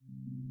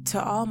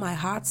To all my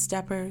hot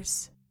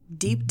steppers,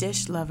 deep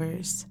dish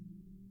lovers,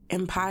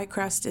 and pie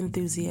crust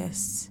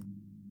enthusiasts,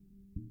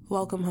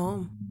 welcome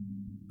home.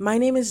 My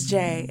name is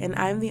Jay, and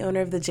I'm the owner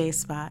of the J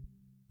Spot,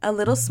 a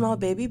little small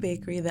baby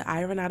bakery that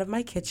I run out of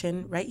my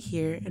kitchen right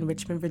here in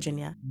Richmond,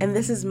 Virginia. And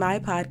this is my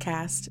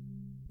podcast,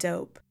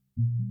 Dope,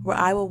 where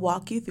I will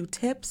walk you through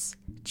tips,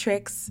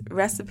 tricks,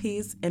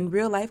 recipes, and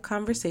real-life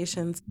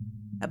conversations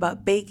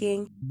about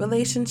baking,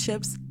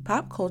 relationships,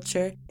 pop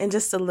culture, and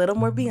just a little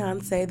more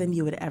Beyonce than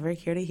you would ever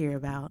care to hear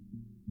about.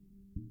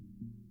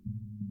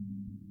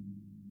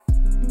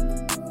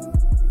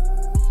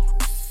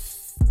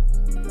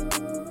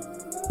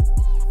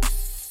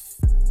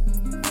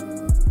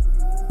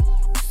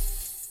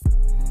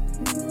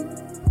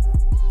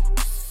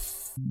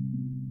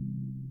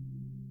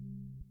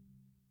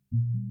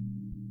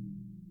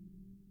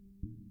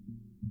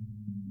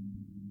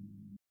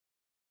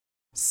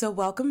 So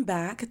welcome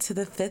back to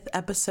the 5th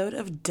episode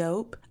of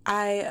Dope.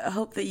 I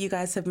hope that you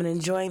guys have been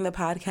enjoying the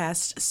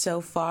podcast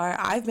so far.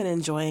 I've been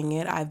enjoying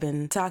it. I've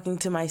been talking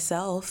to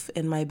myself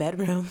in my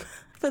bedroom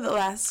for the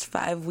last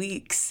 5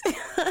 weeks.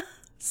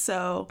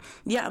 So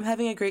yeah, I'm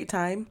having a great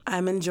time.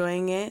 I'm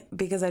enjoying it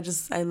because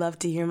I love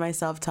to hear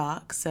myself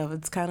talk. So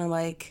it's kind of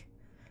like,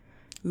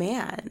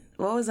 man,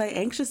 what was I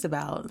anxious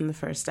about in the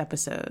first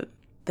episode?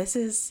 This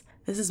is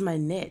my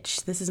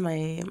niche. This is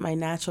my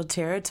natural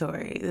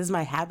territory. This is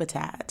my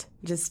habitat.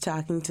 Just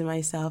talking to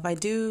myself. I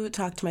do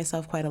talk to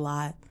myself quite a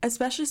lot,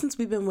 especially since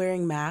we've been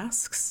wearing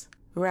masks,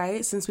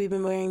 right? Since we've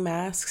been wearing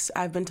masks,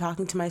 I've been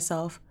talking to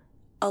myself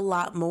a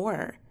lot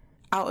more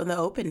out in the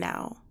open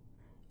now.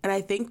 And I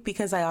think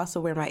because I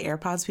also wear my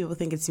AirPods, people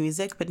think it's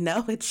music, but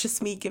no, it's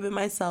just me giving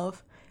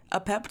myself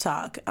a pep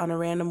talk on a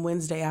random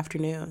Wednesday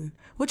afternoon,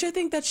 which I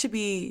think that should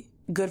be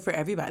good for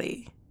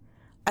everybody.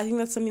 I think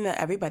that's something that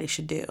everybody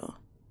should do.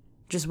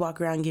 Just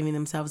walk around giving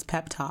themselves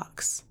pep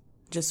talks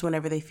just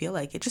whenever they feel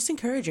like it. Just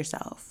encourage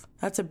yourself.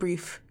 That's a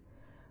brief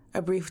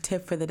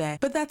tip for the day.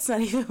 But that's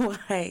not even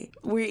why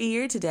we're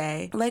here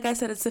today. Like I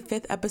said, it's the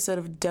 5th episode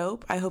of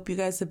Dope. I hope you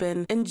guys have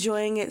been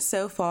enjoying it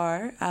so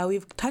far.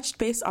 We've touched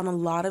base on a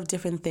lot of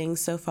different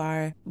things so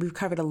far. We've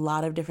covered a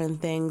lot of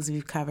different things.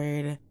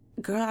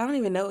 Girl, I don't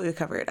even know what we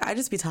covered. I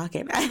just be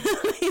talking. I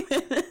don't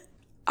even...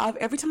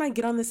 Every time I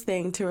get on this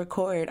thing to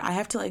record, I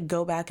have to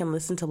go back and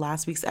listen to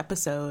last week's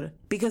episode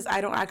because I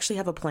don't actually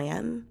have a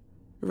plan,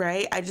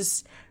 right? I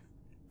just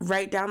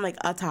write down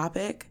a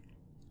topic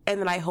and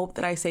then I hope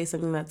that I say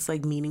something that's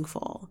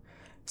meaningful.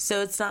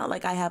 So it's not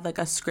like I have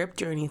a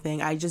script or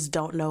anything. I just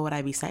don't know what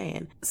I be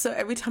saying. So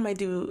every time I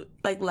do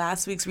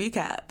last week's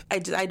recap, I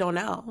don't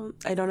know.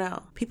 I don't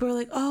know. People are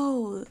like,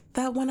 oh,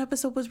 that one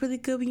episode was really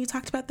good when you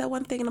talked about that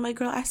one thing. And I'm like,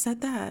 girl, I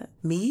said that.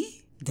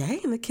 Me?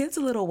 Dang, the kid's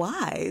a little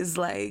wise.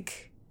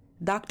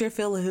 Dr.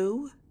 Phil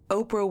who?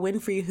 Oprah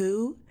Winfrey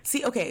who?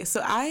 See, okay,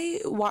 so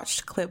I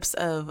watched clips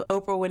of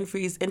Oprah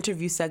Winfrey's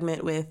interview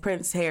segment with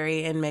Prince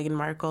Harry and Meghan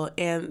Markle,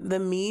 and the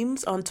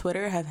memes on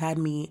Twitter have had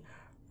me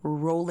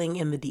rolling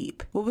in the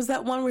deep. What was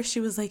that one where she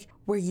was like,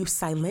 were you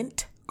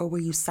silent or were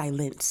you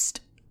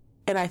silenced?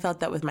 And I felt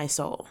that with my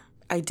soul.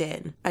 I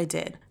did.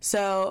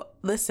 So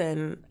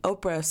listen,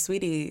 Oprah,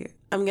 sweetie,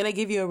 I'm gonna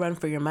give you a run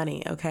for your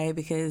money, okay?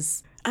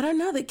 Because I don't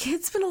know, the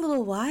kid's been a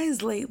little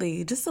wise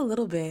lately, just a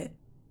little bit.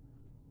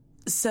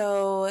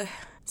 So,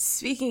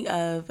 speaking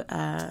of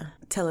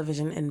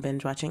television and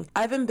binge watching,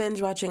 I've been binge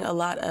watching a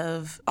lot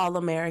of All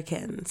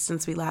American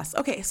since we last...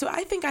 Okay, so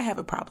I think I have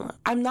a problem.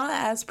 I'm not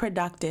as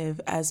productive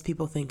as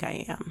people think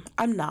I am.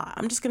 I'm not.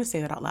 I'm just going to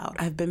say that out loud.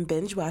 I've been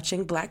binge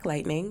watching Black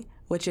Lightning,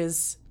 which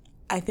is...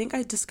 I think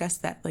I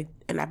discussed that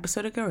an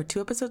episode ago or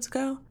 2 episodes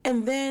ago.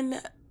 And then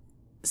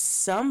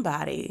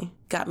somebody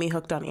got me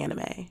hooked on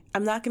anime.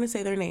 I'm not going to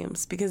say their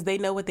names because they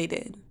know what they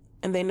did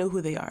and they know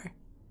who they are.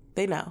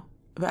 They know.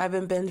 But I've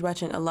been binge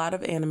watching a lot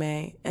of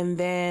anime, and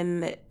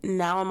then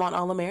now I'm on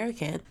All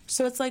American.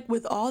 So it's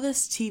with all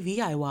this TV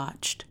I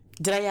watched,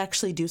 did I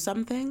actually do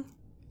something?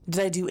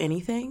 Did I do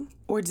anything?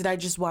 Or did I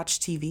just watch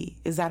TV?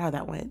 Is that how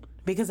that went?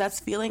 Because that's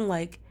feeling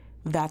like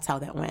that's how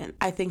that went.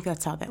 I think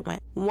that's how that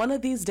went. One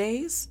of these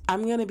days,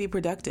 I'm going to be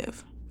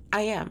productive.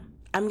 I am.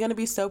 I'm going to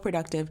be so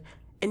productive.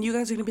 And you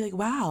guys are going to be like,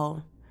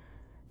 wow,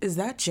 is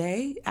that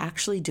Jay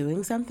actually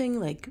doing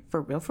something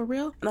for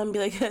real? And I'm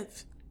going to be like,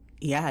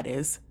 yeah, it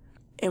is.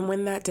 And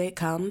when that day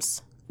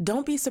comes,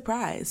 don't be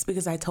surprised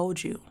because I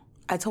told you.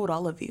 I told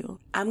all of you.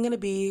 I'm going to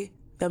be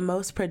the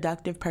most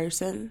productive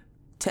person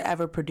to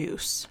ever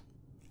produce.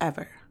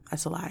 Ever.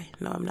 That's a lie.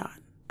 No, I'm not.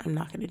 I'm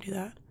not going to do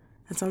that.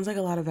 It sounds like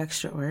a lot of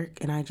extra work,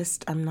 and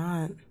I'm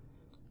not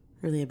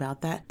really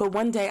about that. But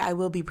one day I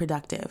will be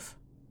productive.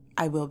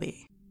 I will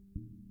be.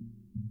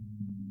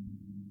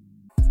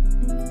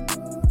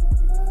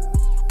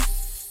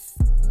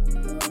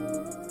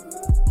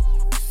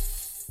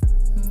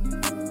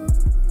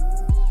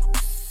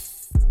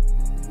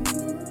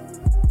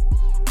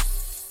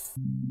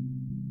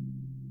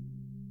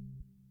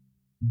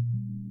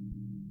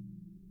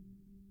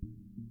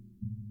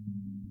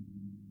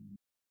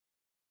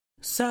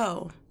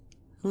 So,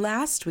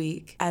 last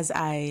week, as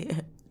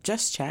I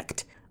just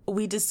checked,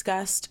 we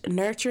discussed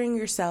nurturing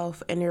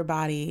yourself and your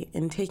body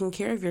and taking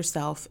care of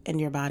yourself and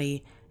your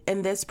body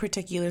in this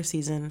particular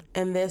season,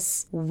 in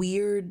this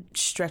weird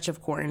stretch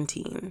of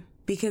quarantine.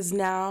 Because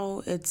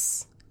now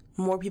it's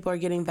more people are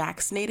getting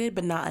vaccinated,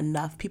 but not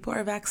enough people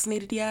are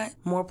vaccinated yet.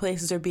 More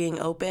places are being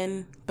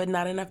open, but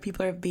not enough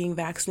people are being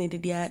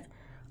vaccinated yet.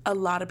 A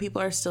lot of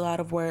people are still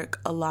out of work.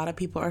 A lot of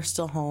people are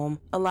still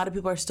home. A lot of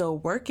people are still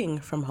working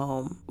from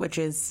home, which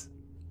is,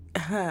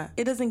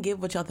 it doesn't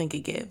give what y'all think it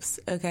gives,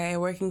 okay?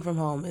 Working from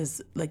home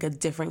is like a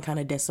different kind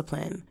of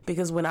discipline.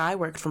 Because when I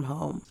worked from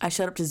home, I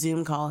showed up to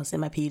Zoom calls in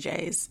my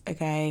PJs,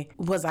 okay?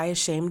 Was I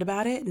ashamed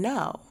about it?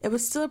 No. It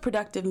was still a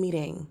productive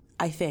meeting,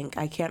 I think.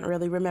 I can't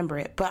really remember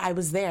it, but I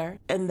was there,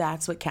 and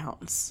that's what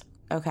counts,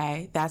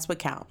 okay? That's what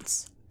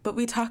counts. But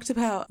we talked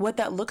about what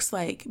that looks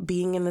like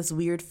being in this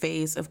weird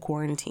phase of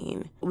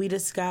quarantine. We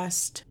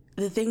discussed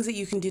the things that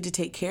you can do to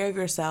take care of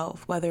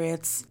yourself, whether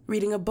it's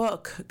reading a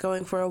book,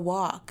 going for a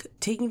walk,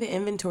 taking the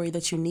inventory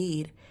that you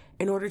need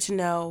in order to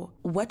know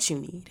what you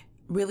need,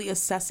 really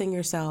assessing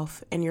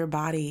yourself and your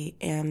body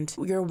and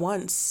your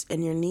wants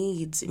and your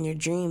needs and your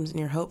dreams and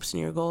your hopes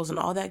and your goals and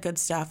all that good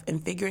stuff,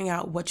 and figuring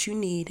out what you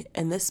need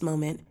in this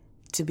moment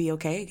to be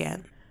okay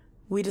again.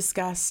 We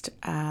discussed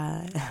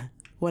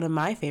one of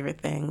my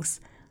favorite things,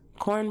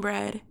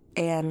 cornbread,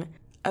 and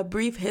a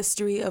brief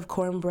history of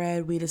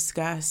cornbread. We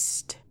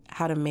discussed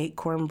how to make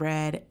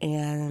cornbread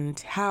and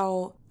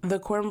how the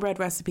cornbread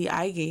recipe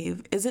I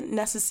gave isn't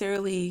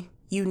necessarily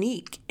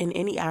unique in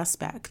any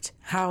aspect,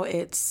 how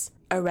it's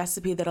a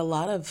recipe that a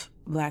lot of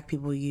Black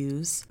people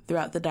use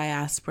throughout the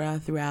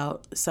diaspora,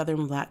 throughout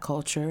Southern Black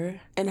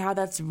culture, and how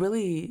that's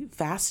really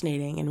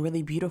fascinating and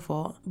really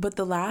beautiful. But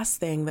the last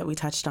thing that we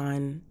touched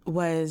on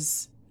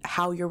was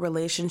how your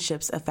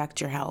relationships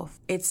affect your health.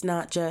 It's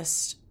not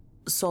just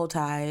soul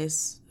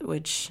ties,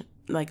 which,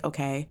 like,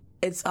 okay,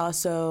 it's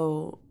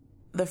also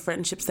the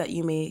friendships that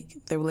you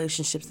make, the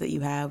relationships that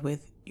you have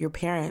with your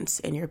parents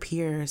and your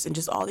peers, and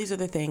just all these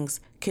other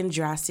things can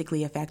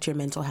drastically affect your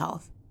mental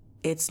health.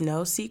 It's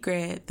no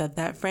secret that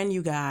that friend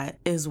you got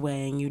is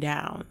weighing you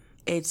down.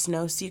 It's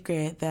no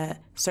secret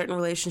that certain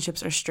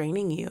relationships are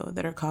straining you,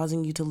 that are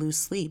causing you to lose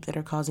sleep, that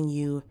are causing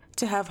you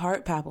to have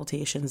heart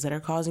palpitations, that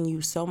are causing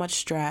you so much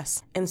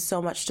stress and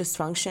so much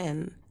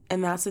dysfunction.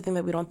 And that's the thing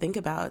that we don't think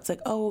about. It's like,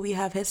 oh, we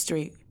have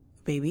history.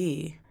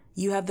 Baby,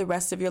 you have the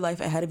rest of your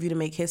life ahead of you to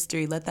make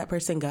history. Let that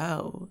person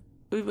go.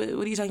 What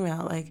are you talking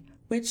about? Like,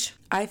 which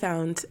I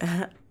found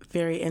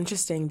very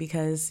interesting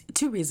because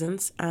two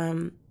reasons.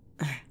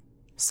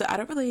 So I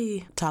don't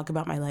really talk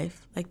about my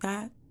life like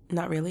that.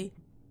 Not really.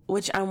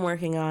 Which I'm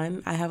working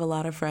on. I have a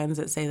lot of friends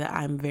that say that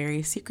I'm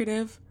very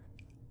secretive.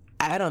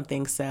 I don't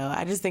think so.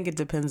 I just think it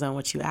depends on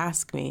what you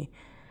ask me.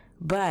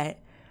 But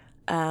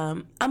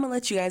I'm going to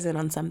let you guys in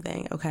on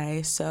something,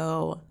 okay?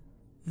 So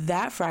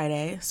that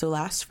Friday, so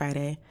last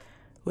Friday,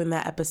 when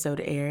that episode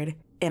aired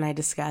and I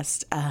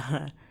discussed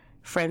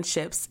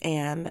friendships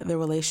and the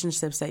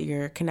relationships that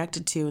you're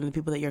connected to and the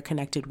people that you're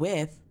connected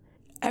with,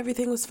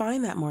 everything was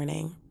fine that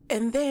morning.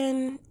 And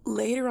then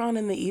later on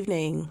in the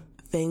evening,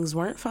 things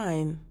weren't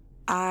fine.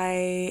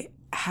 I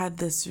had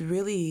this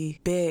really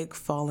big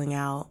falling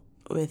out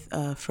with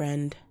a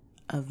friend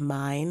of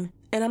mine.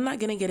 And I'm not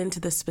going to get into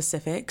the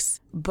specifics,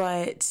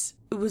 but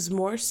it was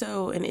more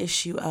so an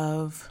issue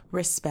of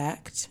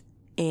respect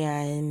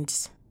and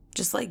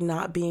just like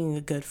not being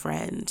a good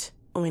friend.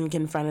 When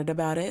confronted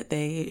about it,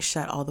 they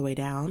shut all the way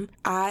down.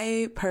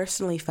 I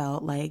personally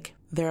felt like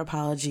their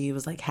apology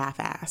was like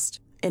half-assed,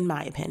 in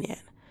my opinion.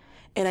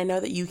 And I know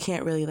that you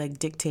can't really like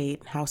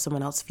dictate how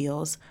someone else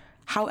feels.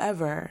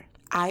 However,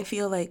 I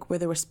feel like where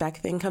the respect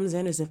thing comes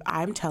in is if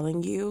I'm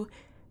telling you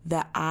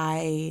that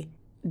I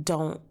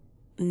don't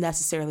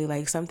necessarily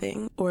like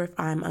something, or if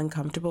I'm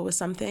uncomfortable with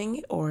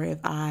something, or if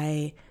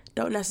I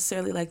don't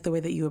necessarily like the way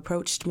that you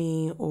approached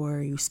me,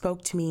 or you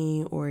spoke to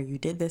me, or you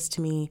did this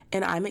to me,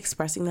 and I'm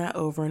expressing that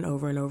over and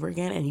over and over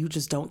again, and you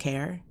just don't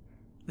care,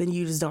 then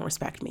you just don't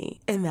respect me.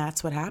 And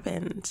that's what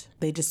happened.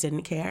 They just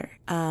didn't care.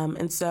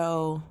 And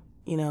so,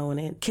 you know, when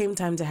it came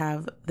time to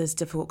have this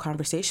difficult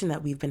conversation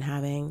that we've been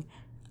having,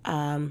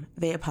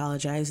 they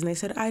apologized and they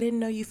said, I didn't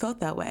know you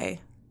felt that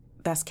way.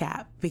 That's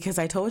cap, because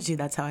I told you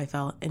that's how I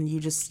felt, and you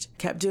just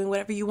kept doing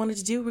whatever you wanted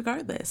to do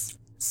regardless.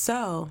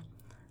 So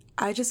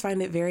I just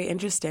find it very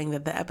interesting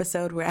that the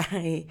episode where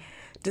I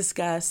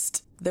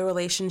discussed the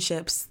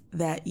relationships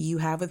that you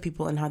have with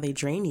people and how they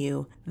drain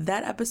you,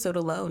 that episode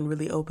alone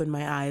really opened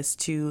my eyes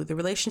to the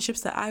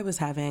relationships that I was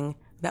having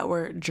that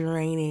were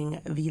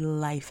draining the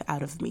life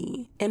out of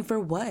me. And for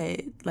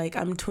what? Like,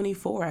 I'm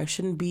 24. I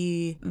shouldn't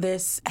be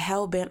this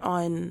hell-bent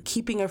on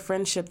keeping a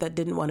friendship that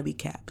didn't want to be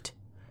kept,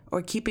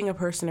 or keeping a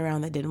person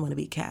around that didn't want to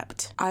be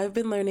kept. I've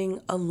been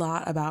learning a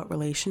lot about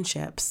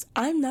relationships.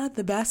 I'm not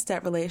the best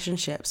at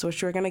relationships,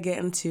 which we're going to get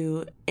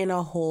into in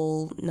a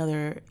whole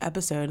nother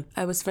episode.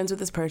 I was friends with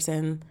this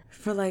person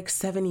for like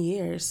 7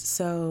 years,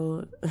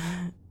 so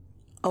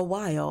a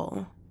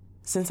while,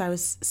 since I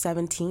was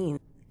 17.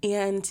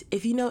 And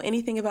if you know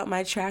anything about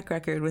my track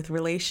record with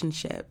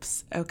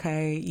relationships,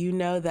 okay, you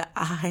know that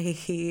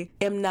I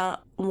am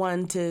not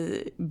one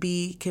to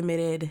be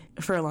committed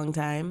for a long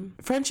time.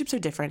 Friendships are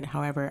different,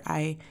 however.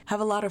 I have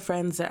a lot of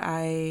friends that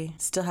I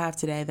still have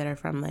today that are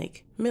from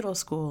like middle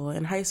school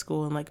and high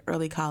school and like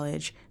early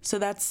college. So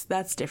that's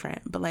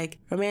different. But like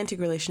romantic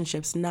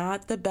relationships,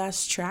 not the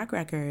best track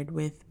record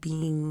with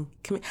being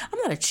committed. I'm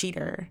not a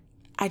cheater.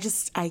 I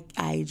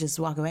just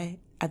walk away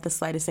at the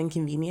slightest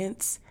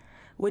inconvenience,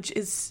 which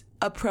is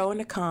a pro and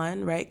a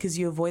con, right? Because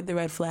you avoid the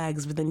red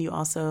flags, but then you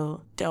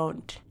also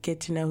don't get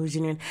to know who's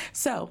genuine.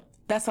 So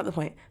that's not the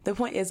point. The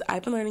point is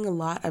I've been learning a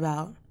lot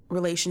about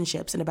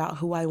relationships and about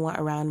who I want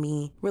around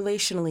me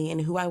relationally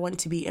and who I want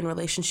to be in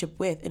relationship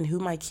with and who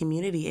my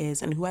community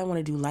is and who I want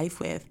to do life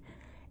with.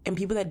 And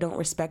people that don't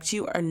respect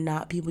you are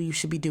not people you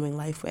should be doing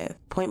life with.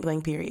 Point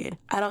blank, period.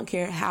 I don't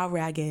care how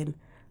ragged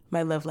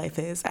my love life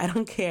is. I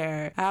don't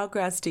care how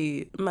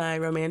crusty my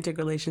romantic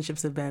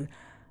relationships have been.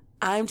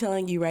 I'm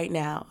telling you right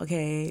now,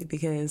 okay,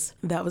 because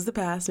that was the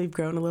past. We've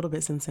grown a little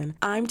bit since then.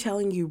 I'm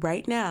telling you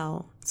right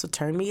now, so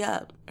turn me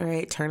up, all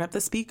right? Turn up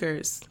the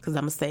speakers, because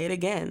I'm going to say it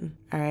again,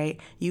 all right?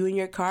 You in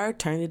your car,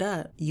 turn it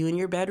up. You in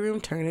your bedroom,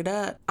 turn it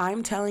up.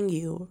 I'm telling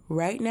you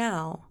right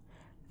now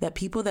that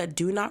people that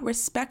do not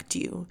respect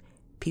you,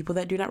 people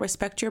that do not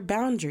respect your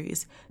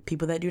boundaries,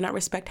 people that do not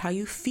respect how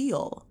you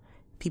feel,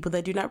 people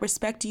that do not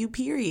respect you,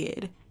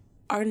 period,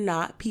 are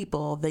not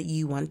people that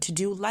you want to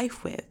do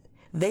life with.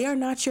 They are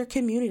not your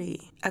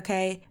community,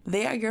 okay?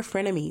 They are your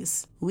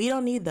frenemies. We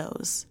don't need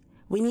those.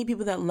 We need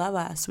people that love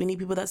us. We need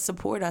people that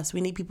support us.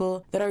 We need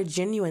people that are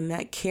genuine,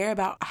 that care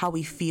about how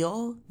we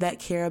feel, that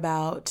care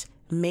about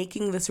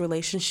making this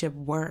relationship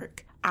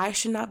work. I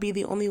should not be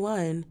the only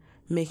one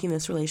making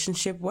this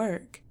relationship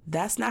work.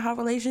 That's not how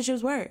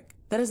relationships work.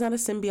 That is not a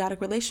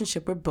symbiotic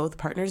relationship where both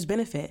partners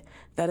benefit.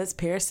 That is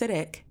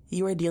parasitic.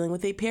 You are dealing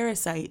with a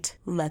parasite.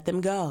 Let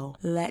them go.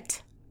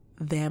 Let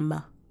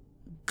them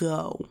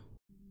go.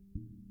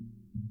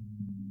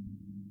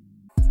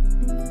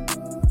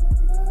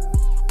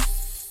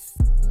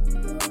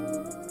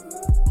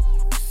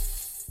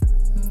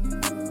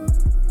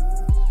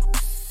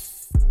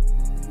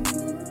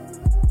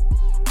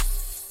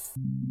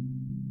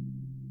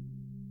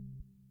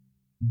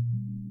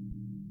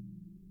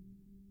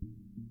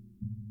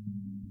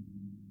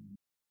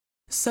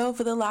 So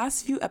for the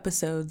last few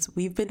episodes,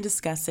 we've been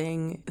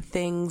discussing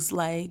things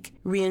like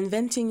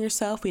reinventing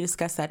yourself. We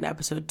discussed that in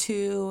episode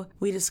 2.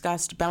 We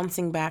discussed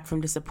bouncing back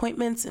from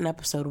disappointments in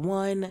episode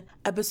 1.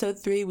 Episode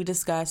 3, we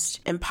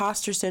discussed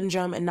imposter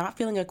syndrome and not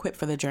feeling equipped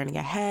for the journey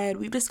ahead.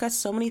 We've discussed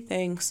so many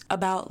things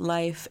about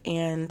life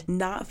and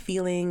not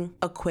feeling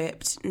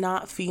equipped,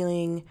 not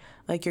feeling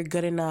like you're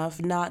good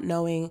enough, not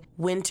knowing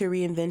when to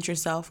reinvent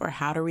yourself or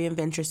how to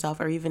reinvent yourself,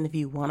 or even if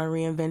you want to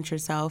reinvent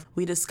yourself.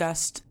 We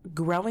discussed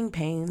growing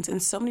pains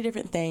and so many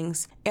different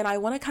things. And I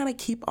want to kind of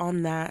keep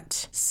on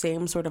that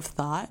same sort of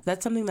thought.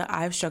 That's something that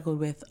I've struggled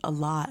with a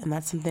lot. And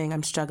that's something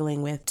I'm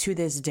struggling with to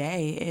this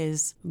day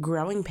is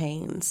growing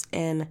pains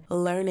and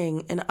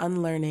learning and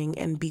unlearning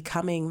and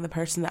becoming the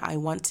person that I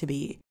want to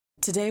be.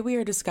 Today we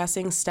are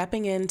discussing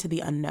stepping into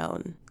the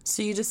unknown.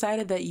 So you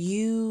decided that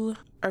you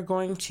are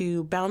going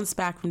to bounce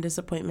back from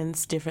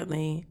disappointments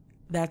differently.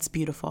 That's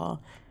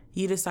beautiful.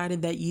 You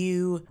decided that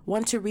you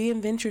want to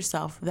reinvent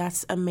yourself.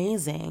 That's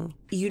amazing.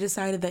 You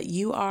decided that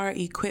you are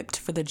equipped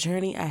for the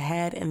journey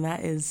ahead, and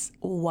that is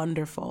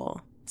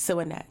wonderful. So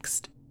what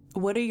next?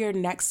 What are your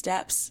next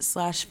steps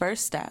 /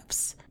 first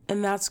steps?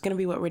 And that's going to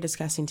be what we're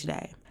discussing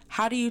today.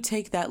 How do you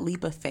take that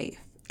leap of faith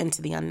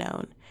into the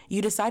unknown?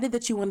 You decided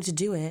that you wanted to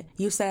do it.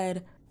 You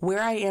said, where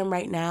I am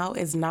right now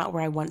is not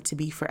where I want to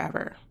be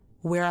forever.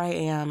 Where I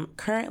am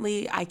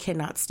currently, I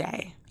cannot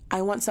stay.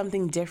 I want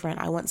something different.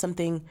 I want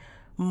something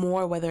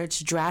more, whether it's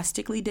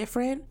drastically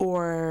different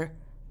or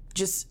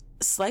just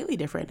slightly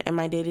different in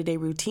my day-to-day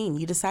routine.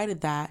 You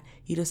decided that.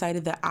 You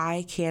decided that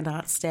I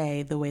cannot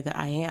stay the way that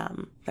I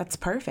am. That's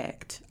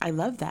perfect. I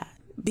love that.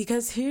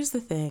 Because here's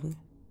the thing.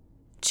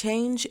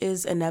 Change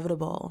is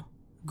inevitable.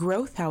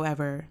 Growth,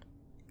 however,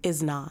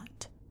 is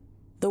not.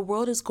 The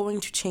world is going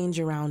to change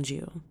around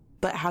you,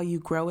 but how you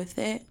grow with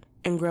it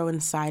and grow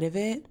inside of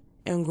it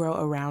and grow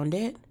around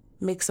it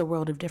makes a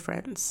world of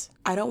difference.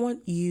 I don't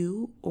want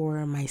you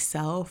or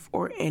myself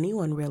or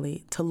anyone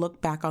really to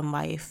look back on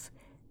life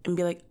and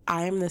be like,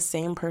 I am the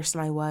same person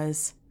I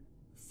was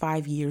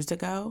 5 years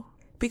ago.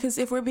 Because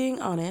if we're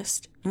being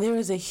honest, there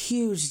is a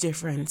huge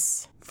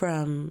difference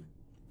from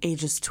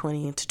ages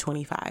 20 to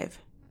 25.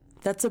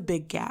 That's a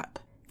big gap.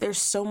 There's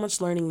so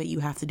much learning that you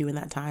have to do in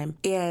that time.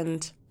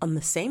 And on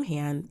the same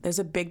hand, there's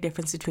a big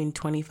difference between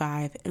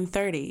 25 and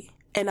 30.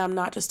 And I'm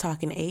not just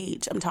talking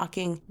age. I'm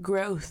talking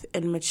growth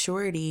and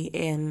maturity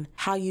in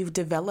how you've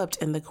developed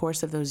in the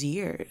course of those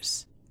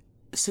years.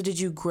 So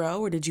did you grow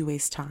or did you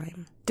waste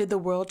time? Did the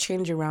world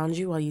change around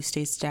you while you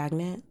stayed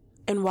stagnant?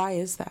 And why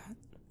is that?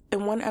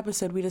 In one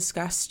episode, we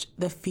discussed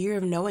the fear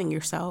of knowing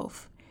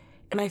yourself.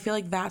 And I feel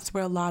like that's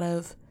where a lot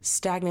of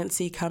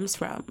stagnancy comes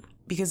from.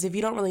 Because if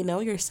you don't really know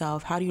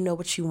yourself, how do you know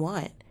what you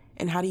want?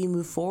 And how do you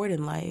move forward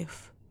in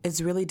life?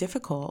 It's really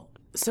difficult.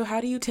 So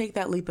how do you take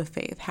that leap of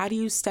faith? How do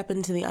you step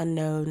into the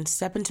unknown,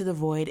 step into the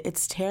void?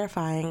 It's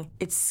terrifying.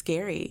 It's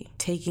scary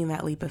taking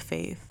that leap of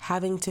faith,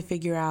 having to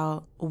figure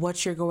out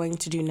what you're going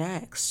to do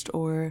next,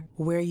 or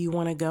where you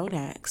want to go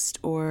next,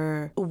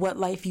 or what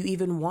life you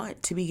even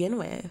want to begin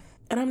with.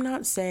 And I'm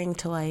not saying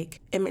to like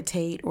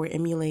imitate or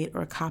emulate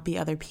or copy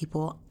other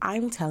people.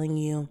 I'm telling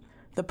you,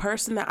 the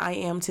person that I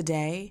am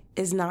today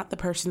is not the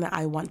person that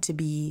I want to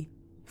be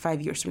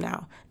 5 years from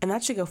now. And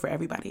that should go for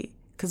everybody.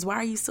 Because why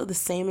are you still the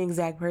same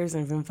exact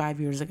person from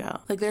 5 years ago?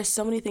 Like, there's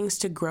so many things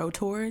to grow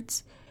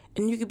towards.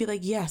 And you could be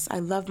like, yes, I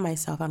love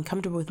myself. I'm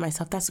comfortable with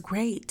myself. That's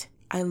great.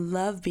 I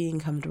love being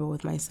comfortable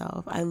with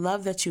myself. I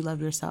love that you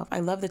love yourself.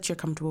 I love that you're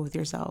comfortable with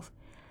yourself.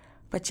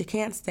 But you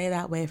can't stay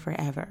that way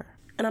forever.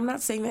 And I'm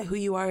not saying that who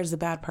you are is a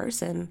bad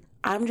person.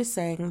 I'm just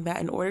saying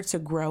that in order to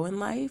grow in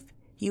life,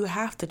 you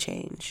have to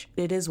change.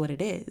 It is what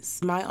it is.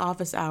 My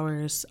office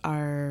hours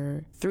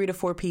are 3 to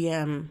 4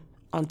 p.m.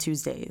 on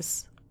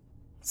Tuesdays.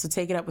 So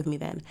take it up with me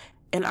then.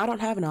 And I don't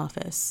have an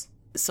office,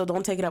 so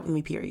don't take it up with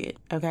me, period,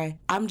 okay?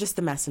 I'm just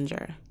the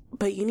messenger.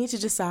 But you need to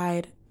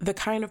decide the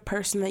kind of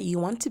person that you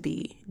want to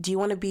be. Do you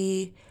want to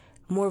be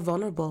more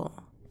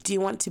vulnerable? Do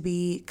you want to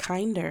be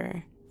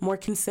kinder, more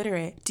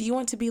considerate? Do you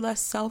want to be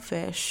less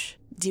selfish?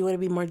 Do you want to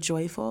be more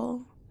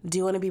joyful? Do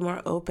you want to be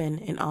more open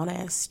and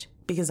honest?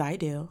 Because I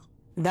do.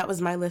 That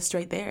was my list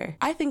right there.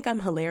 I think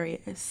I'm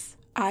hilarious.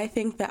 I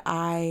think that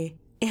I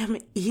am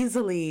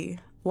easily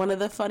one of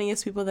the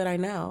funniest people that I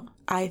know.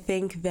 I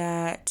think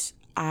that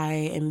I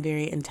am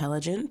very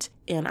intelligent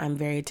and I'm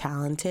very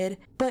talented,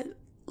 but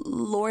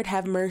Lord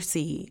have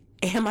mercy,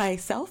 am I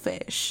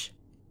selfish?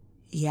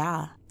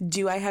 Yeah.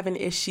 Do I have an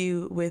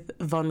issue with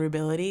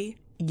vulnerability?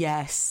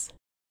 Yes.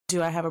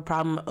 Do I have a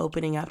problem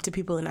opening up to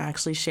people and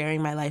actually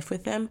sharing my life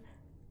with them?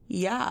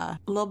 Yeah,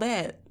 a little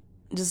bit.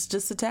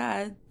 Just a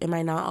tad. Am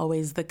I not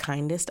always the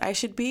kindest I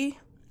should be?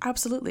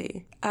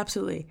 Absolutely.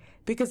 Absolutely.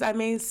 Because I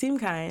may seem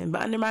kind,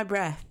 but under my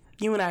breath,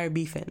 you and I are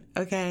beefing,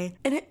 okay?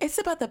 And it's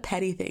about the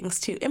petty things,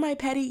 too. Am I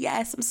petty?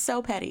 Yes, I'm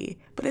so petty.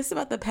 But it's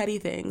about the petty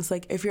things.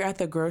 Like if you're at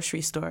the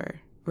grocery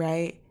store,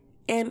 right?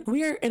 And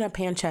we're in a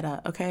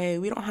pancetta, okay?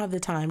 We don't have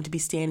the time to be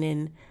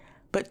standing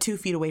but 2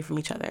 feet away from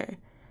each other.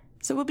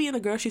 So we'll be in the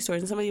grocery store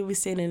and somebody will be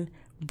standing,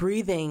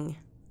 breathing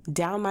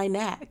down my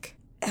neck.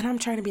 And I'm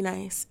trying to be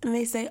nice. And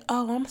they say,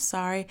 oh, I'm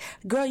sorry.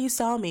 Girl, you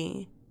saw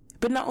me.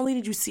 But not only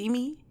did you see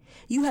me,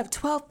 you have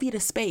 12 feet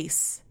of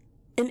space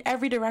in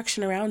every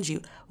direction around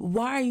you.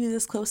 Why are you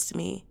this close to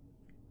me?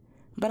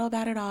 But I'll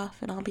bat it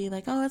off and I'll be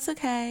like, oh, it's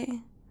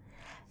okay.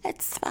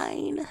 It's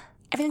fine.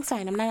 Everything's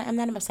fine. I'm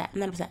not upset. I'm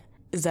not upset.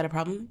 Is that a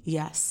problem?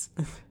 Yes.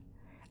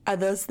 Are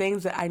those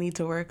things that I need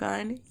to work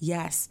on?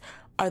 Yes.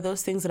 Are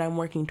those things that I'm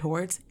working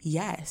towards?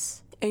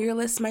 Yes. And your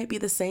list might be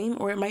the same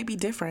or it might be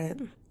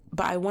different.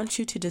 But I want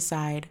you to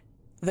decide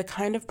the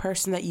kind of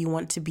person that you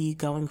want to be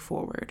going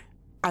forward.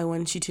 I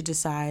want you to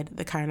decide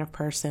the kind of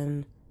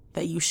person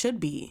that you should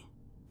be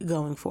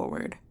going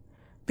forward.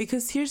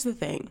 Because here's the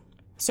thing.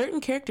 Certain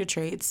character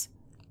traits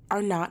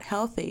are not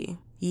healthy.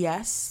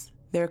 Yes,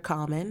 they're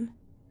common.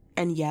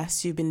 And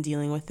yes, you've been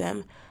dealing with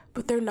them.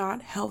 But they're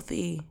not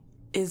healthy.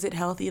 Is it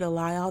healthy to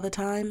lie all the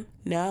time?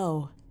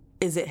 No.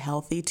 Is it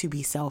healthy to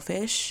be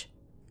selfish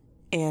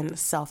and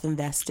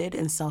self-invested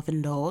and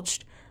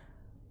self-indulged?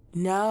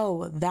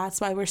 No,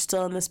 that's why we're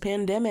still in this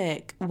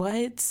pandemic.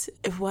 What?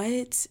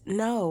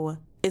 No.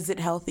 Is it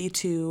healthy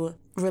to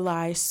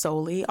rely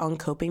solely on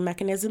coping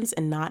mechanisms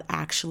and not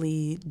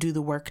actually do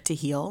the work to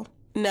heal?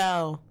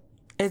 No,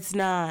 it's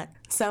not.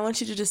 So I want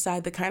you to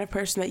decide the kind of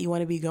person that you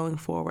want to be going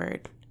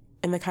forward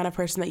and the kind of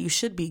person that you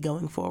should be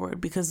going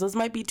forward, because those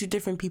might be two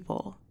different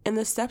people. And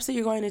the steps that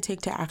you're going to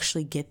take to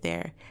actually get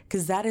there,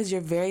 because that is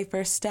your very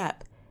first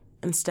step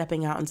in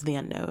stepping out into the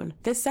unknown.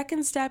 The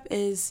second step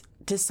is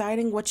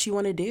deciding what you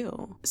want to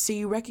do. So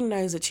you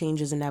recognize that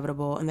change is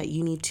inevitable and that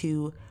you need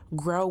to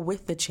grow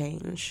with the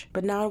change.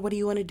 But now what do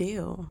you want to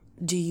do?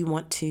 Do you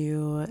want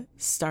to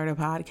start a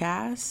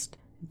podcast?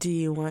 Do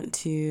you want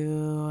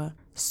to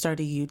start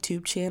a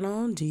YouTube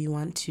channel? Do you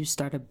want to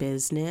start a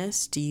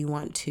business? Do you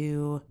want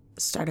to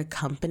start a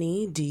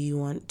company? Do you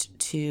want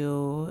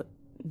to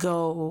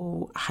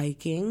go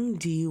hiking?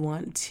 Do you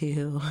want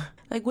to,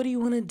 what do you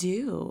want to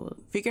do?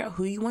 Figure out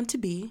who you want to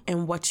be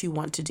and what you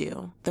want to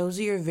do. Those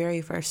are your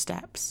very first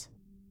steps.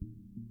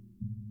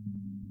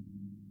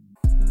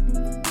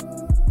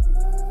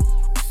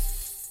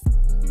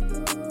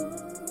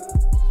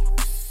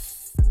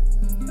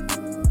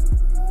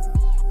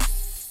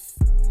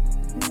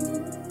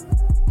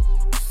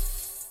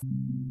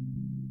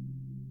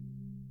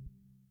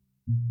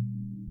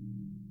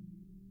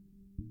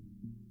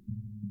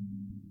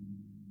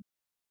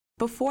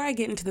 Before I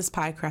get into this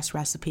pie crust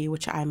recipe,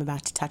 which I'm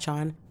about to touch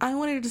on, I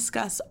wanted to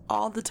discuss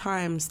all the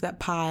times that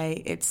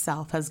pie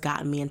itself has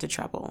gotten me into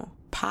trouble.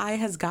 Pie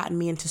has gotten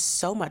me into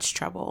so much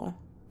trouble,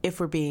 if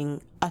we're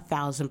being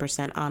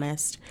 1,000%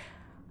 honest.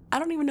 I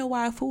don't even know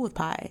why I fool with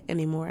pie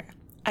anymore.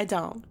 I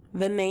don't.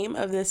 The name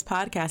of this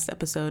podcast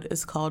episode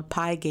is called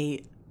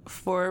Piegate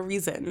for a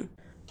reason.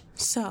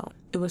 So,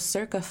 it was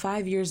circa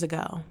 5 years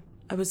ago.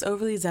 I was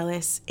overly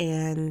zealous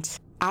and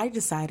I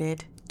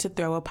decided to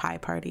throw a pie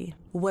party.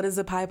 What is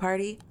a pie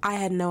party? I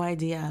had no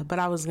idea, but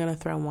I was gonna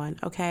throw one,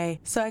 okay?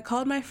 So I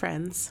called my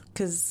friends,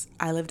 because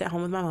I lived at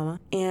home with my mama,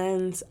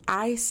 and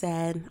I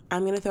said,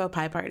 I'm gonna throw a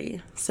pie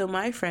party. So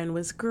my friend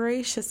was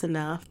gracious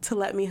enough to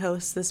let me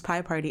host this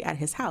pie party at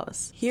his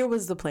house. Here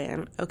was the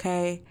plan,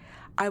 okay?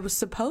 I was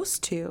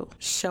supposed to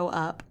show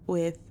up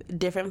with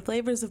different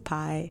flavors of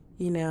pie,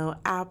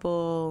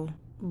 apple,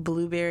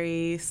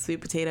 blueberry, sweet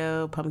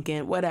potato,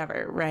 pumpkin,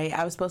 whatever, right?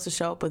 I was supposed to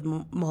show up with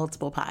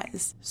multiple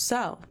pies.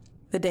 So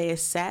the day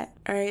is set.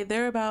 All right,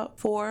 there are about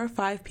 4 or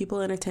 5 people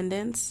in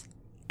attendance,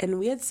 and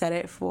we had set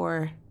it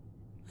for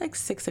like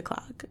 6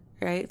 o'clock,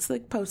 right? It's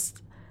like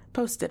post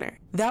dinner.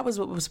 That was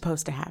what was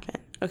supposed to happen.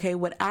 Okay,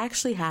 what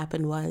actually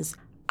happened was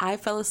I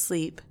fell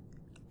asleep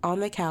on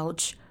the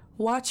couch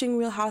watching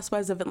Real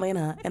Housewives of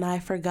Atlanta, and I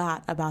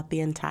forgot about the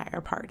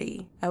entire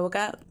party. I woke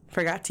up,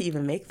 forgot to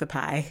even make the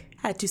pie.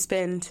 Had to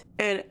spend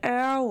an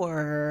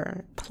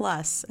hour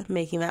plus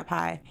making that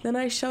pie. Then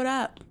I showed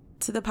up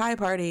to the pie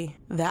party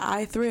that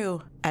I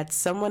threw at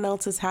someone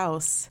else's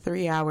house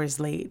 3 hours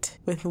late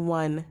with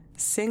one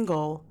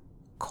single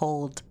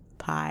cold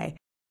pie.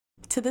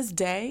 To this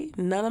day,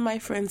 none of my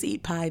friends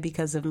eat pie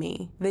because of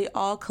me. They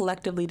all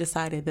collectively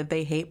decided that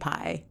they hate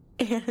pie.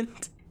 And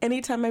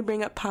anytime I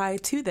bring up pie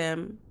to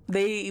them,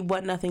 they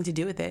want nothing to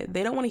do with it.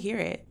 They don't want to hear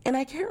it. And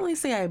I can't really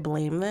say I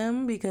blame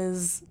them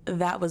because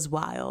that was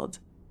wild.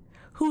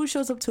 Who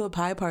shows up to a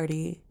pie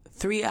party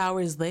 3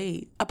 hours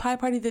late? A pie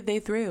party that they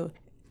threw.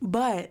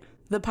 But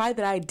the pie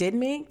that I did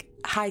make,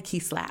 high-key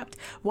slapped.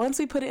 Once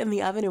we put it in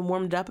the oven and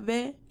warmed it up a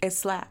bit, it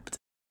slapped.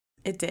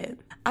 It did.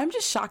 I'm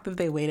just shocked that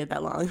they waited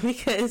that long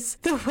because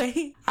the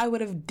way I would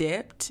have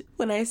dipped,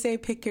 when I say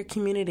pick your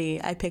community,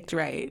 I picked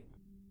right.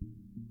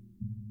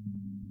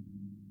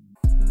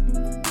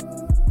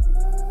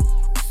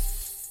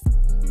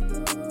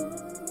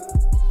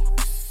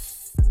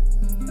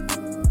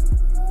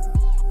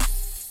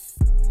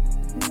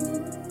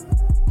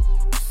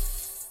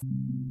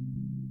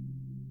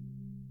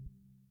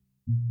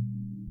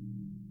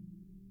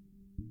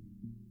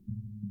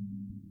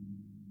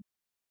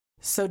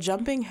 So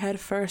jumping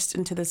headfirst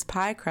into this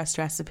pie crust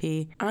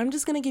recipe, I'm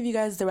just going to give you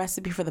guys the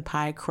recipe for the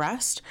pie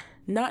crust,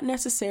 not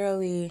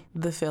necessarily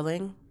the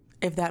filling,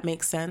 if that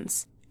makes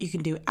sense. You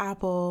can do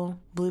apple,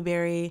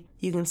 blueberry,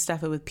 you can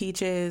stuff it with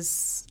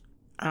peaches,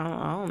 I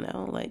don't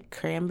know, like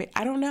cranberry,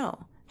 I don't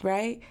know,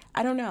 right?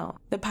 I don't know.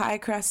 The pie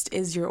crust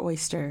is your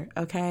oyster,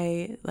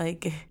 okay?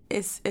 Like,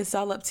 it's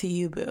all up to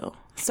you, boo.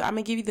 So I'm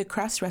gonna give you the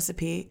crust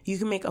recipe. You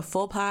can make a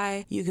full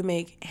pie, you can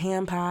make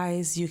ham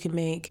pies, you can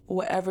make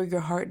whatever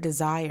your heart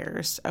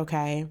desires,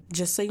 okay?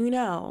 Just so you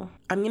know,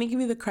 I'm gonna give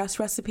you the crust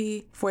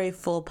recipe for a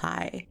full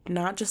pie,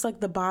 not just like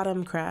the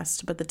bottom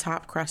crust, but the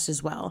top crust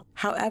as well.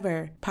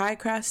 However, pie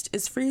crust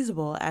is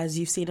freezable, as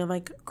you've seen in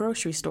like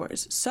grocery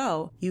stores.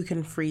 So you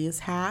can freeze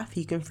half,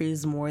 you can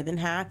freeze more than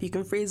half, you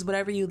can freeze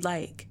whatever you'd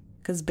like,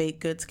 because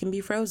baked goods can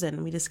be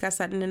frozen. We discussed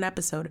that in an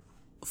episode.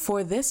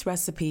 For this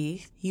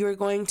recipe, you're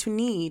going to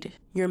need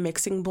your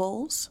mixing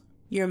bowls,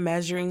 your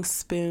measuring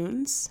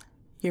spoons,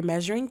 your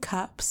measuring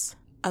cups,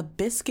 a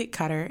biscuit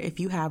cutter if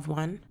you have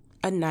one,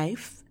 a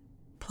knife,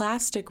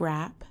 plastic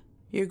wrap.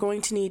 You're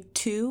going to need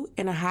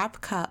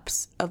 2.5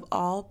 cups of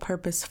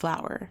all-purpose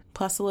flour,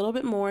 plus a little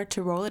bit more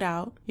to roll it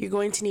out. You're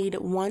going to need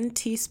 1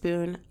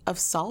 teaspoon of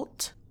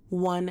salt,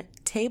 1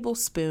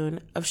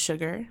 tablespoon of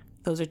sugar.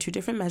 Those are 2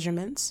 different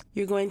measurements.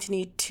 You're going to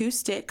need 2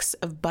 sticks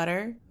of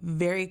butter,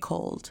 very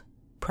cold,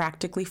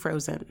 practically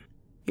frozen.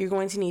 You're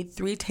going to need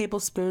 3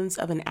 tablespoons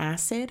of an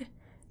acid.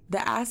 The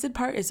acid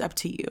part is up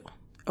to you,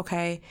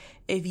 okay?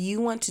 If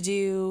you want to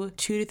do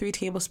 2 to 3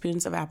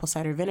 tablespoons of apple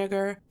cider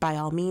vinegar, by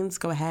all means,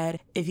 go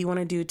ahead. If you want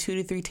to do 2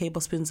 to 3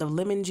 tablespoons of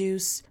lemon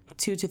juice,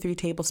 2 to 3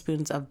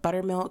 tablespoons of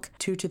buttermilk,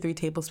 2 to 3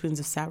 tablespoons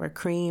of sour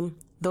cream,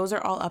 those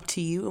are all up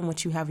to you and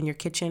what you have in your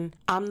kitchen.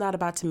 I'm not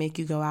about to make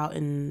you go out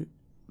and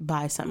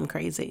buy something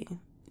crazy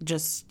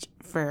just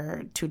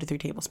for 2 to 3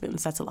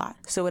 tablespoons. That's a lot.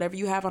 So whatever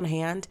you have on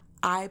hand,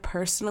 I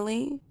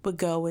personally would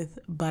go with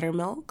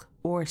buttermilk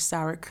or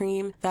sour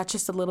cream. That's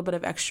just a little bit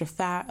of extra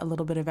fat, a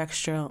little bit of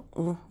extra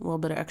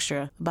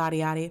body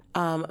yaddy.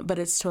 But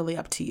it's totally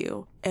up to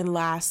you. And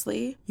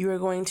lastly, you are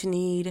going to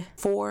need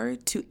 4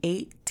 to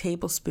 8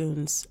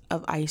 tablespoons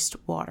of iced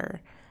water.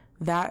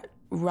 That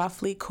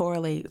roughly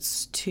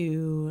correlates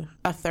to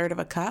 1/3 of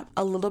a cup,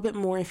 a little bit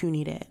more if you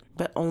need it,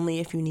 but only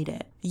if you need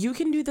it. You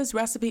can do this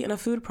recipe in a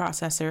food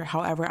processor.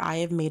 However, I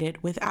have made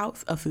it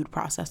without a food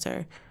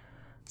processor.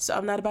 So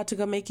I'm not about to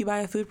go make you buy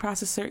a food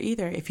processor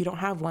either if you don't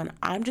have one.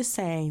 I'm just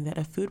saying that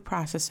a food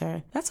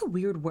processor, that's a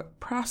weird word.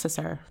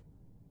 Processor?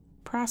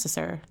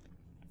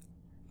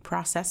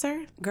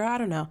 Girl, I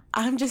don't know.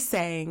 I'm just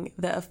saying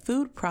that a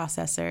food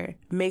processor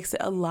makes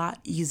it a lot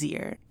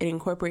easier. It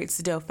incorporates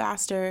the dough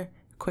faster,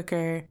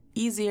 quicker,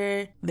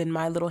 easier than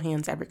my little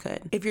hands ever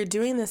could. If you're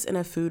doing this in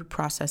a food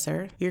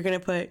processor, you're going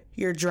to put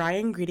your dry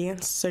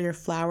ingredients, so your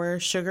flour,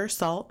 sugar,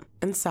 salt,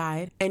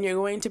 inside, and you're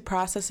going to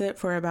process it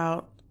for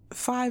about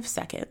 5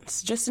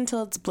 seconds, just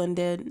until it's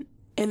blended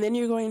And then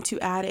you're going to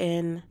add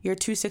in your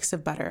 2 sticks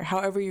of butter.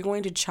 However, you're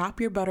going to chop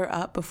your butter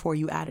up before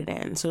you add it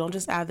in. So don't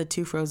just add the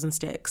 2 frozen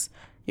sticks.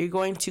 You're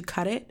going to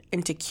cut it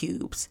into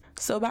cubes.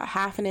 So about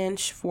 1/2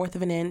 inch, 1/4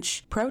 of an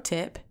inch. Pro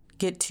tip,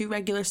 get 2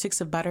 regular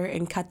sticks of butter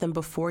and cut them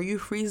before you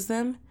freeze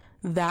them.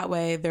 That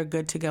way they're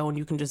good to go and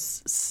you can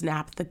just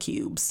snap the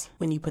cubes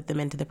when you put them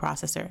into the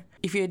processor.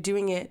 If you're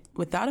doing it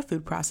without a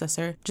food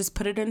processor, just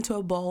put it into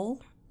a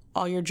bowl,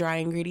 all your dry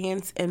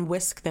ingredients, and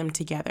whisk them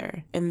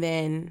together. And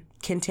then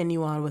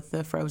continue on with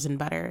the frozen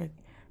butter.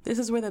 This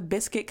is where the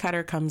biscuit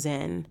cutter comes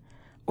in,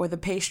 or the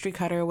pastry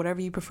cutter,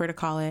 whatever you prefer to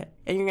call it.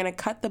 And you're gonna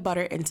cut the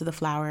butter into the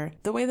flour.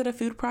 The way that a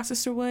food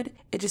processor would,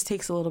 it just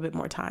takes a little bit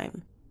more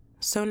time.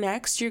 So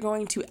next, you're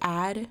going to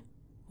add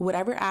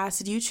whatever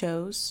acid you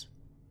chose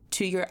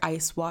to your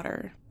ice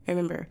water.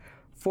 Remember,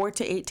 4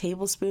 to 8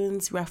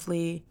 tablespoons,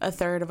 roughly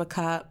 1/3 of a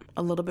cup,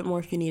 a little bit more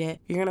if you need it.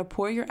 You're gonna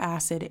pour your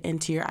acid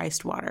into your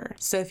iced water.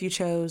 So if you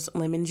chose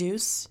lemon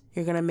juice,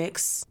 you're gonna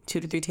mix 2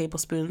 to 3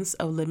 tablespoons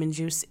of lemon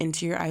juice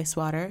into your ice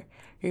water.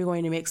 You're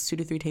going to mix 2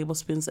 to 3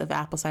 tablespoons of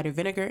apple cider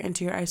vinegar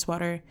into your ice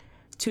water,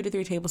 2 to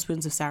 3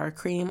 tablespoons of sour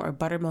cream or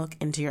buttermilk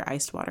into your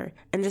iced water,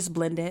 and just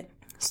blend it.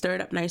 Stir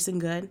it up nice and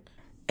good.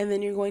 And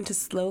then you're going to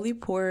slowly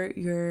pour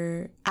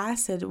your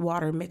acid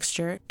water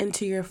mixture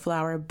into your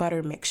flour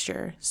butter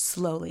mixture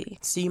slowly.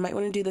 So you might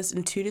want to do this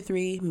in 2 to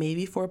 3,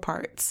 maybe 4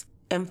 parts,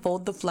 and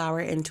fold the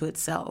flour into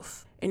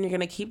itself. And you're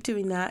going to keep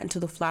doing that until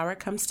the flour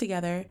comes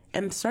together,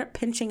 and start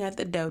pinching at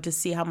the dough to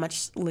see how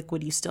much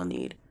liquid you still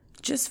need.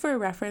 Just for a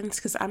reference,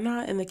 because I'm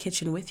not in the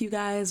kitchen with you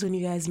guys when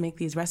you guys make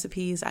these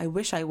recipes. I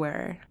wish I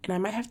were. And I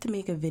might have to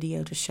make a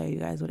video to show you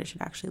guys what it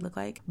should actually look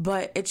like.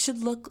 But it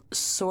should look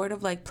sort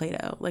of like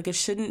Play-Doh. Like there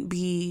shouldn't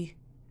be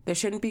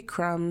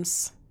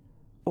crumbs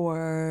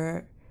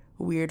or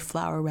weird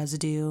flour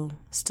residue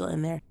still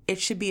in there.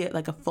 It should be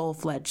like a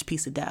full-fledged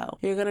piece of dough.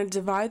 You're going to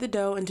divide the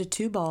dough into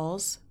 2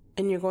 balls,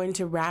 and you're going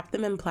to wrap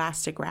them in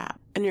plastic wrap.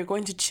 And you're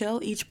going to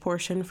chill each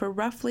portion for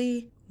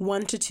roughly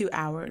 1 to 2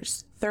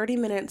 hours, 30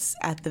 minutes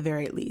at the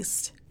very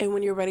least. And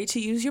when you're ready to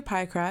use your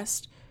pie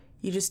crust,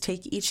 you just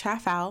take each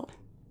half out,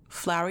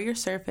 flour your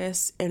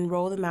surface, and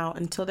roll them out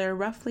until they're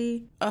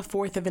roughly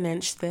 1/4 of an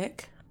inch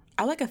thick.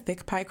 I like a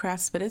thick pie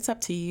crust, but it's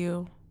up to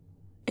you.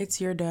 It's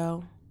your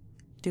dough.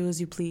 Do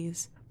as you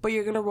please. But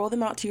you're gonna roll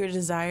them out to your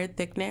desired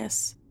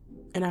thickness.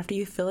 And after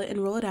you fill it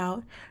and roll it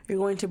out, you're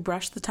going to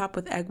brush the top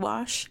with egg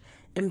wash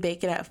and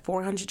bake it at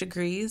 400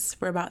 degrees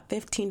for about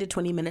 15 to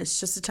 20 minutes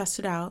just to test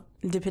it out.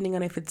 And depending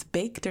on if it's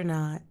baked or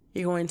not,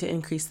 you're going to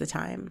increase the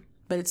time.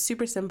 But it's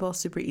super simple,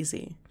 super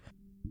easy.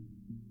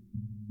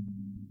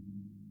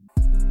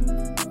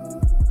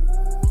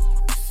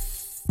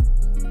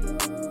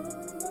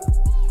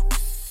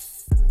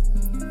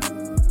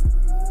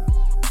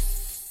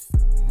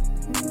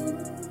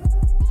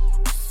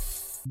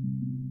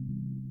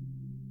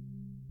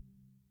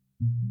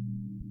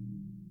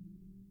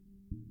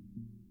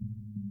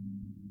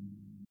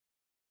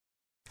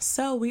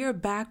 So we are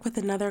back with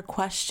another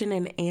question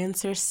and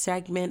answer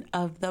segment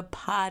of the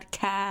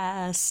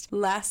podcast.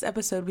 Last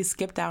episode, we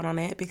skipped out on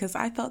it because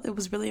I felt it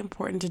was really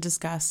important to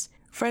discuss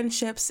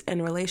friendships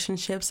and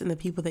relationships and the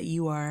people that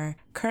you are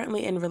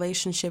currently in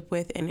relationship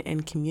with and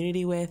in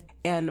community with.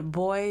 And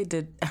boy,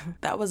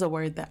 that was a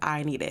word that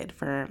I needed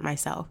for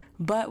myself.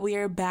 But we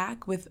are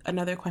back with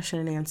another question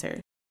and answer.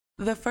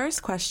 The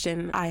first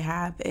question I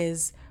have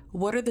is,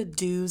 what are the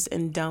do's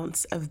and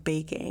don'ts of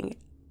baking?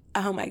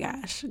 Oh my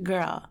gosh,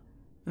 girl.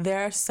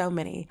 There are so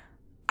many.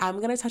 I'm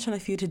going to touch on a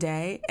few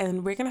today,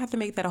 and we're going to have to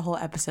make that a whole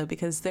episode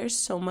because there's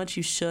so much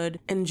you should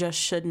and just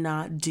should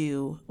not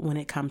do when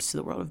it comes to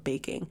the world of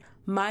baking.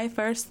 My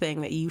first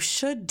thing that you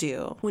should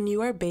do when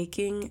you are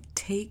baking,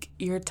 take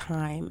your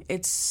time.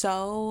 It's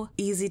so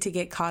easy to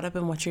get caught up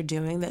in what you're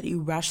doing that you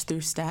rush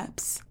through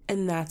steps,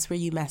 and that's where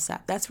you mess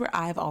up. That's where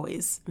I've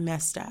always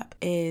messed up,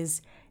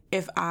 is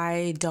if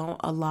I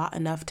don't allot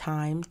enough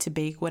time to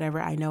bake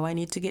whatever I know I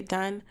need to get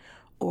done,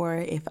 or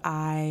if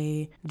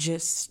I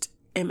just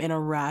am in a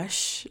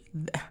rush.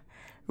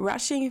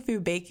 Rushing through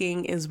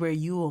baking is where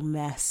you will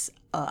mess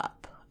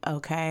up,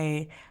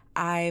 okay?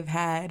 I've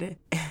had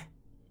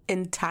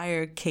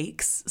entire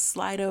cakes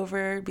slide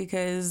over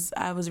because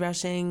I was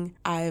rushing.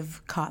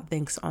 I've caught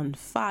things on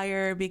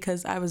fire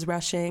because I was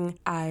rushing.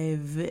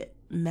 I've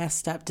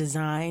messed up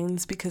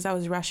designs because I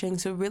was rushing.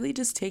 So really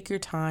just take your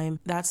time.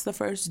 That's the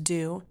first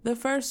do. The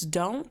first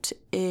don't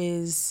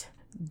is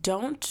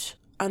don't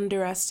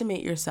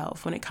underestimate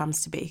yourself when it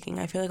comes to baking.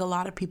 I feel like a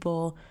lot of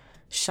people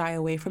shy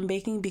away from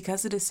baking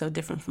because it is so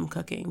different from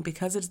cooking,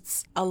 because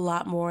it's a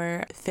lot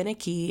more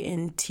finicky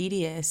and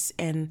tedious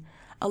and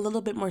a little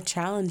bit more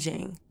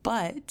challenging.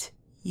 But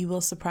you will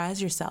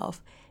surprise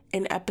yourself.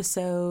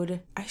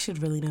 I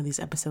should really know these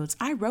episodes.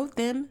 I wrote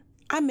them.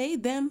 I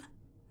made them.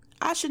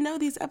 I should know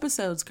these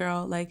episodes,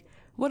 girl. Like,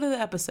 what are the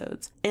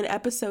episodes? In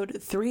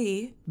episode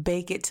 3,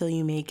 Bake It Till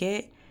You Make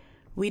It,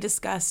 we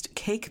discussed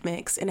cake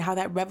mix and how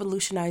that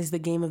revolutionized the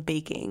game of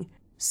baking.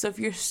 So if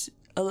you're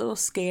a little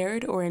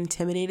scared or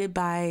intimidated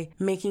by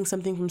making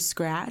something from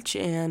scratch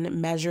and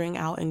measuring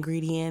out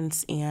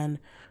ingredients and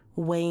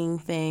weighing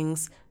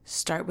things,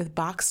 start with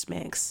boxed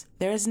mix.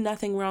 There is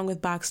nothing wrong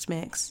with boxed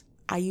mix.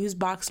 I use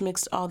boxed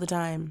mix all the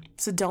time.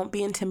 So don't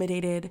be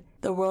intimidated.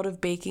 The world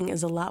of baking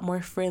is a lot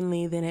more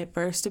friendly than it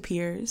first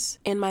appears.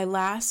 And my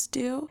last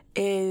do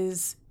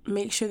is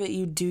make sure that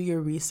you do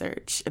your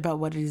research about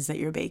what it is that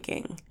you're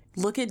baking.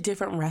 Look at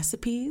different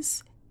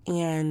recipes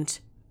and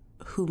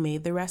who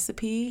made the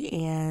recipe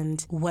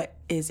and what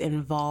is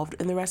involved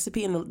in the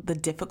recipe and the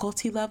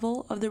difficulty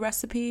level of the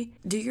recipe.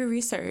 Do your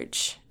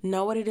research.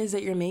 Know what it is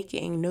that you're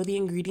making. Know the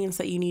ingredients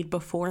that you need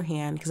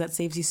beforehand, because that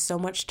saves you so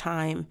much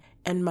time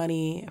and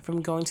money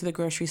from going to the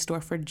grocery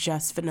store for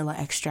just vanilla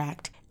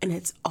extract. And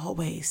it's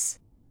always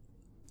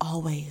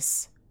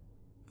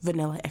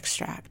vanilla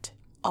extract.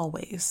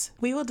 Always.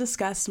 We will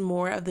discuss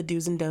more of the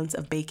do's and don'ts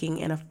of baking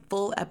in a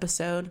full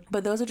episode,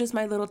 but those are just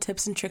my little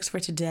tips and tricks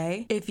for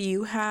today. If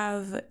you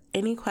have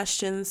any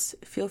questions,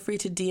 feel free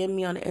to DM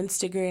me on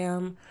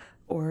Instagram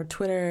or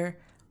Twitter.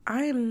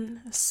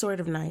 I'm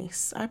sort of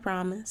nice, I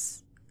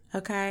promise.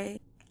 Okay?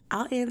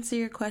 I'll answer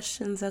your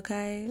questions,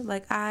 okay?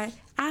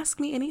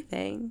 Ask me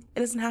anything. It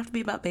doesn't have to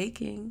be about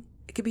baking.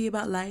 It could be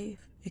about life.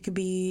 It could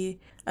be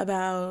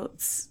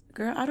about,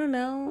 girl, I don't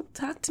know.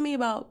 Talk to me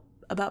about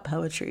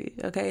poetry,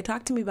 okay?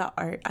 Talk to me about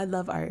art. I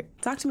love art.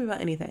 Talk to me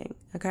about anything,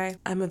 okay?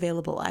 I'm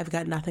available. I've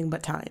got nothing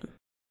but time.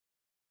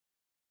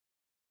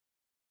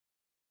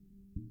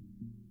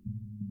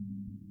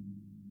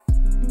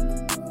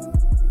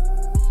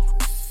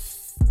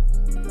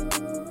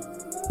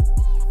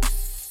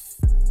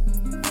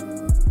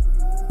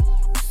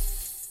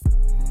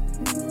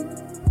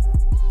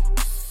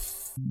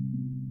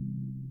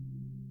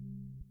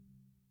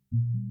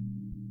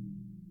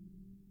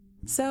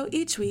 So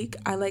each week,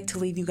 I like to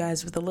leave you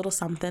guys with a little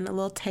something, a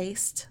little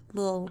taste, a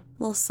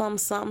little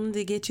something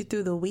to get you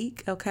through the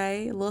week,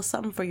 okay? A little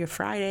something for your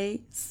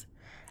Fridays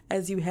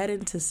as you head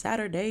into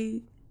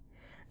Saturday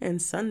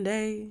and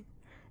Sunday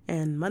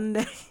and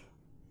Monday.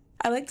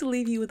 I like to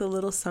leave you with a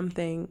little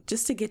something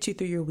just to get you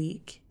through your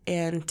week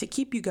and to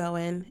keep you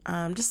going,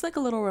 just like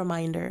a little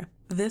reminder.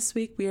 This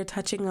week, we are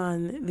touching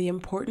on the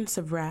importance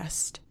of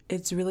rest.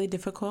 It's really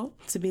difficult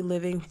to be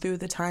living through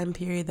the time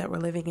period that we're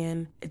living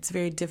in. It's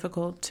very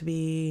difficult to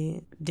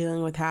be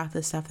dealing with half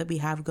the stuff that we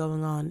have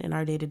going on in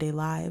our day-to-day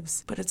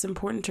lives. But it's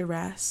important to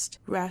rest.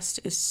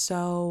 Rest is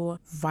so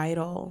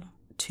vital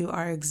to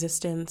our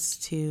existence,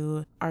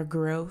 to our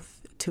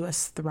growth, to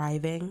us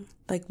thriving.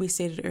 Like we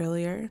stated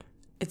earlier,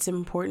 it's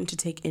important to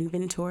take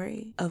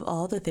inventory of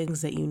all the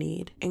things that you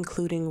need,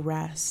 including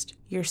rest.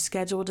 Your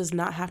schedule does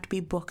not have to be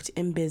booked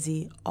and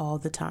busy all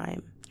the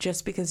time.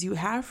 Just because you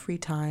have free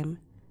time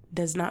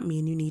does not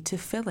mean you need to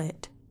fill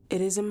it. It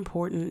is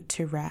important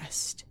to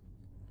rest.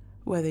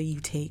 Whether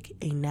you take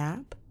a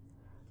nap,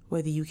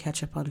 whether you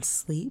catch up on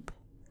sleep,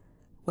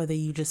 whether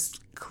you just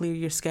clear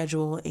your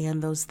schedule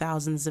and those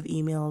thousands of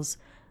emails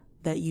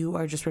that you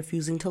are just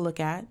refusing to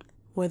look at,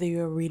 whether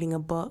you're reading a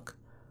book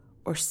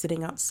or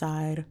sitting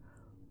outside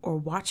or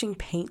watching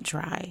paint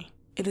dry,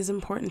 it is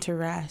important to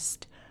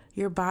rest.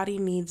 Your body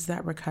needs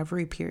that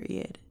recovery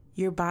period.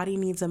 Your body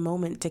needs a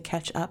moment to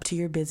catch up to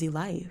your busy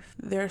life.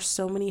 There are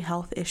so many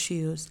health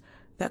issues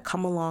that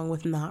come along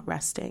with not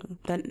resting,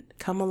 that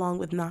come along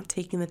with not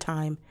taking the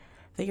time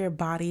that your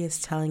body is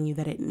telling you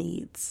that it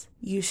needs.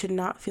 You should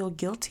not feel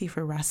guilty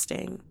for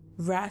resting.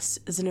 Rest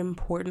is an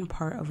important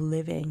part of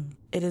living.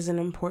 It is an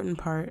important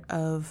part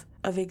of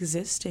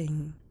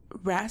existing.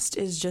 Rest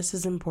is just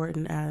as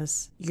important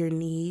as your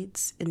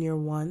needs and your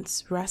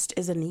wants. Rest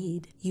is a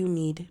need. You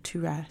need to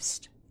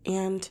rest.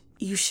 And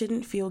you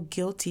shouldn't feel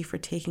guilty for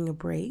taking a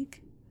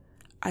break.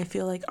 I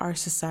feel like our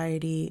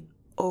society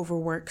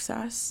overworks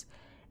us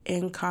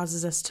and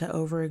causes us to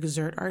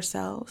overexert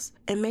ourselves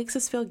and makes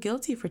us feel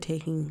guilty for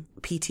taking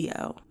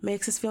PTO,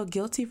 makes us feel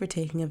guilty for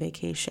taking a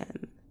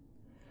vacation,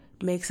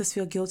 makes us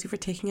feel guilty for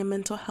taking a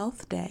mental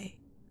health day.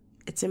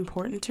 It's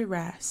important to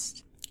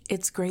rest.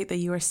 It's great that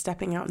you are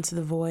stepping out into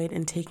the void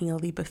and taking a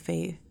leap of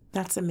faith.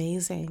 That's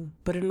amazing.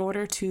 But in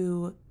order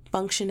to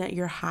function at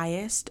your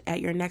highest,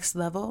 at your next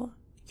level,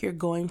 you're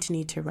going to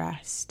need to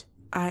rest.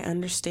 I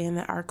understand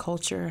that our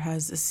culture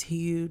has this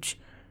huge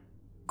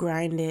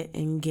grind it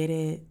and get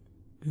it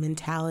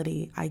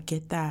mentality. I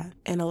get that.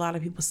 And a lot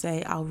of people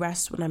say, I'll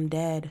rest when I'm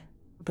dead.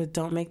 But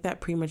don't make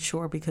that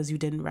premature because you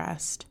didn't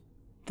rest.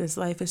 This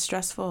life is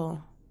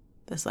stressful.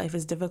 This life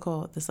is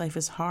difficult. This life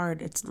is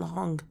hard. It's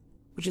long,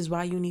 which is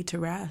why you need to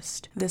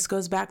rest. This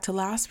goes back to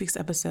last week's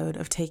episode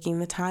of taking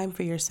the time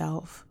for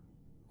yourself.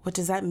 What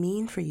does that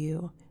mean for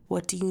you?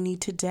 What do you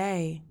need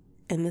today,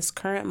 in this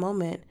current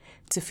moment,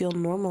 to feel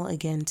normal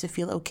again, to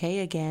feel okay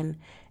again?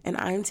 And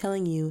I'm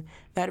telling you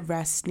that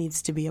rest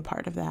needs to be a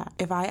part of that.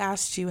 If I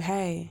asked you,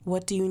 hey,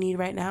 what do you need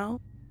right now?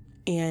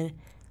 And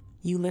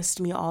you list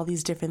me all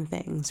these different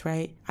things,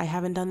 right? I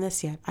haven't done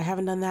this yet. I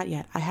haven't done that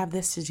yet. I have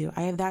this to do.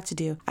 I have that to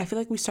do. I feel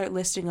like we start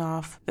listing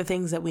off the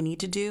things that we need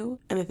to do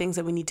and the things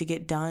that we need to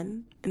get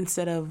done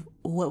instead of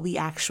what we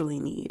actually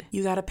need.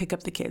 You got to pick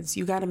up the kids.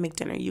 You got to make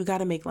dinner. You got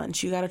to make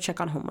lunch. You got to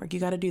check on homework. You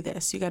got to do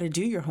this. You got to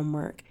do your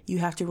homework. You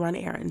have to run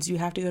errands. You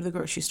have to go to the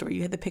grocery store.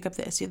 You have to pick up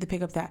this. You have to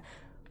pick up that.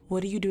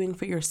 What are you doing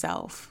for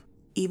yourself?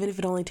 Even if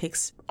it only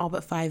takes all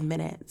but 5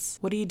 minutes,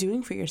 what are you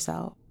doing for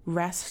yourself?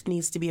 Rest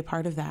needs to be a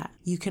part of that.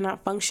 You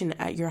cannot function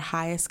at your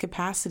highest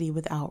capacity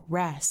without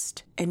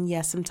rest. And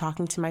yes, I'm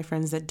talking to my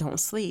friends that don't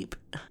sleep.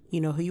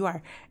 You know who you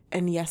are.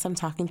 And yes, I'm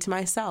talking to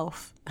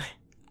myself.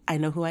 I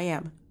know who I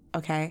am,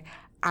 okay?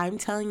 I'm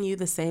telling you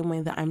the same way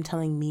that I'm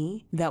telling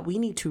me that we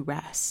need to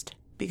rest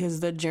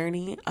because the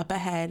journey up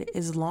ahead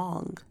is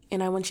long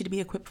and I want you to be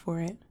equipped for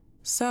it.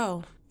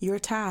 So, your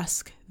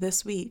task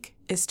this week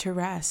is to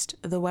rest.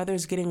 The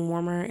weather's getting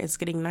warmer, it's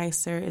getting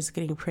nicer, it's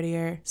getting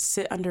prettier.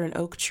 Sit under an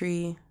oak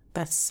tree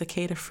that's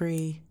cicada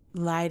free.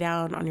 Lie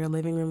down on your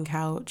living room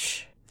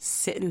couch.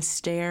 Sit and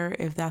stare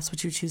if that's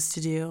what you choose to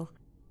do.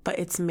 But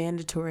it's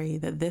mandatory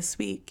that this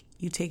week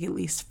you take at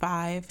least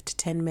 5 to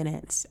 10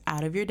 minutes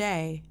out of your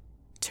day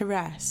to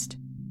rest.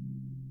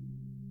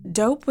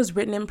 Dope was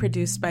written and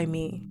produced by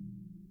me,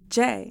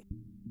 Jay.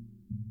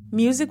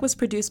 Music was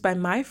produced by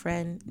my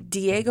friend,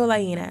 Diego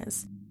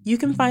Lainez. You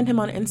can find him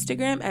on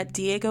Instagram at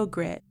Diego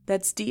Grit.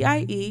 That's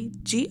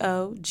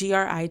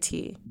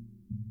DIEGOGRIT.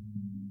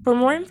 For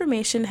more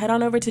information, head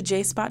on over to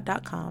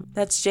jspot.com.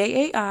 That's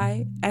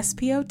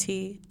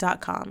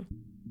JAISPOT.com.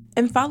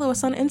 And follow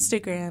us on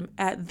Instagram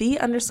at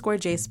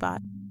 _JSpot.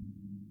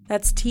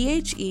 That's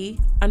THE_JAISPOT.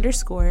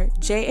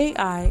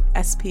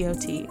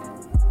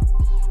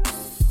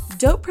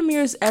 Dope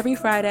premieres every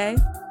Friday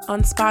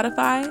on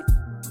Spotify,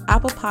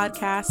 Apple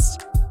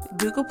Podcasts,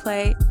 Google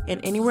Play,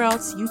 and anywhere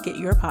else you get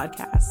your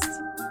podcasts.